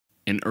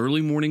An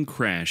early morning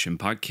crash in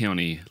Pike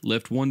County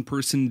left one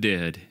person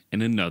dead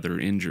and another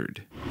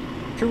injured.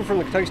 Troopers from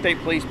the Kentucky State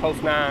Police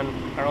Post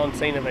 9 are on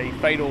scene of a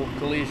fatal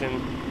collision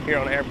here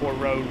on Airport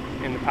Road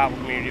in the Powell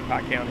community of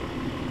Pike County.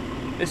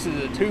 This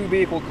is a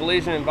two-vehicle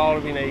collision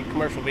involving a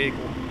commercial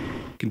vehicle.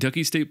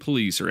 Kentucky State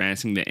Police are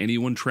asking that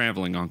anyone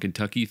traveling on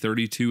Kentucky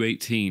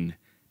 3218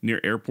 near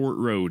Airport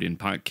Road in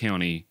Pike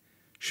County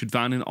should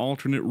find an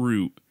alternate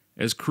route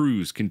as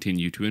crews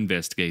continue to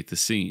investigate the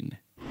scene.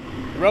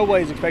 The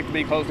roadway is expected to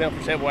be closed down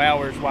for several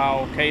hours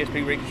while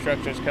KSP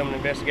Reconstruction is coming to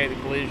investigate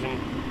the collision.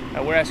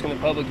 We're asking the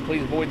public to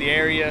please avoid the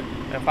area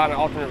and find an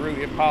alternate route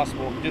if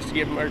possible, just to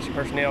give emergency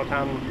personnel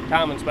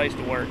time and space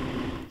to work.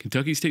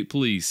 Kentucky State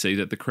Police say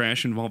that the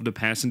crash involved a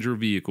passenger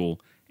vehicle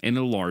and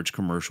a large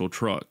commercial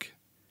truck.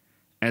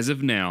 As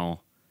of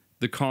now,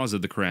 the cause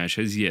of the crash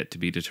has yet to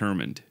be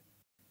determined.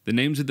 The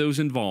names of those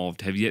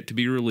involved have yet to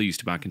be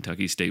released by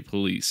Kentucky State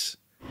Police.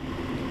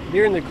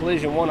 During the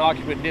collision, one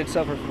occupant did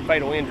suffer from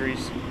fatal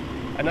injuries.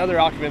 Another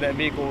occupant of that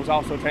vehicle was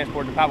also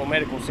transported to Powell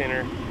Medical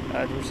Center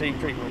to receive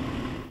treatment.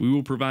 We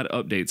will provide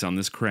updates on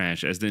this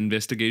crash as the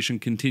investigation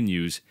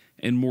continues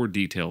and more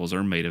details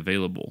are made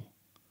available.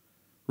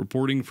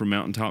 Reporting from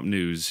Mountaintop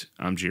News,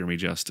 I'm Jeremy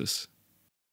Justice.